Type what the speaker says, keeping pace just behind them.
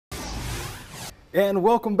And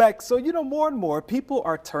welcome back. So, more and more people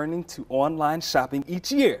are turning to online shopping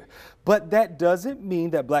each year. But that doesn't mean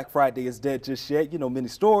that Black Friday is dead just yet. Many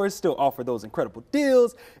stores still offer those incredible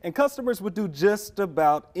deals, and customers would do just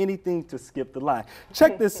about anything to skip the line.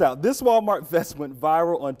 Check this out. This Walmart vest went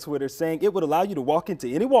viral on Twitter, saying it would allow you to walk into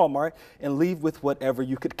any Walmart and leave with whatever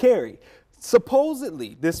you could carry.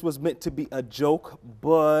 Supposedly, this was meant to be a joke,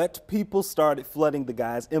 but people started flooding the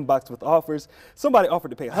guy's inbox with offers. Somebody offered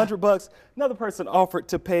to pay $100. Another person offered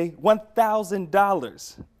to pay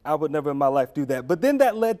 $1,000. I would never in my life do that. But then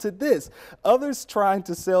that led to this. Others trying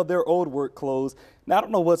to sell their old work clothes. Now, I don't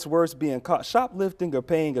know what's worse, being caught shoplifting or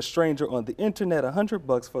paying a stranger on the internet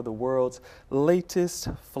 $100 for the world's latest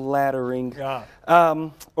flattering,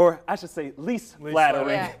 or I should say least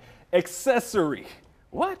flattering accessory.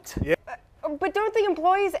 What? Yeah. But don't the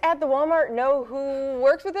employees at the Walmart know who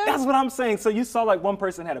works with them? That's what I'm saying. So you saw like one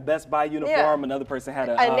person had a Best Buy uniform, another person had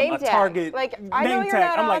a name tag. Target like, name I know you're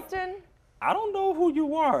tag. not Austin. I don't know who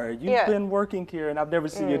you are. You've been working here, and I've never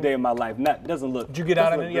seen you a day in my life. Doesn't look. Did you get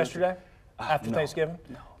out on it yesterday? After no, Thanksgiving?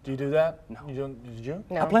 No. Do you do that? No. Did you?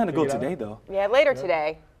 No. I plan to go today, though. Yeah, later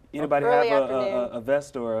today. Anybody Early have afternoon. a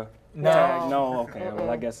vest or a No. tag? No. Okay. Well,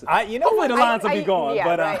 I guess. Hopefully the lines will be gone. Yeah,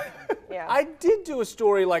 but right. I did do a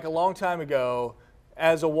story like a long time ago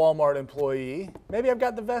as a Walmart employee. Maybe I've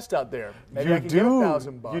got the vest out there. Maybe I can get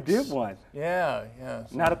 $1,000. You did one. Yeah.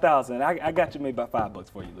 So. Not 1,000. I got you maybe about $5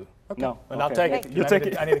 for you, Lou. Okay. No. And I'll take it. You'll take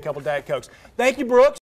it. I need a couple Diet Cokes. Thank you, Brooks.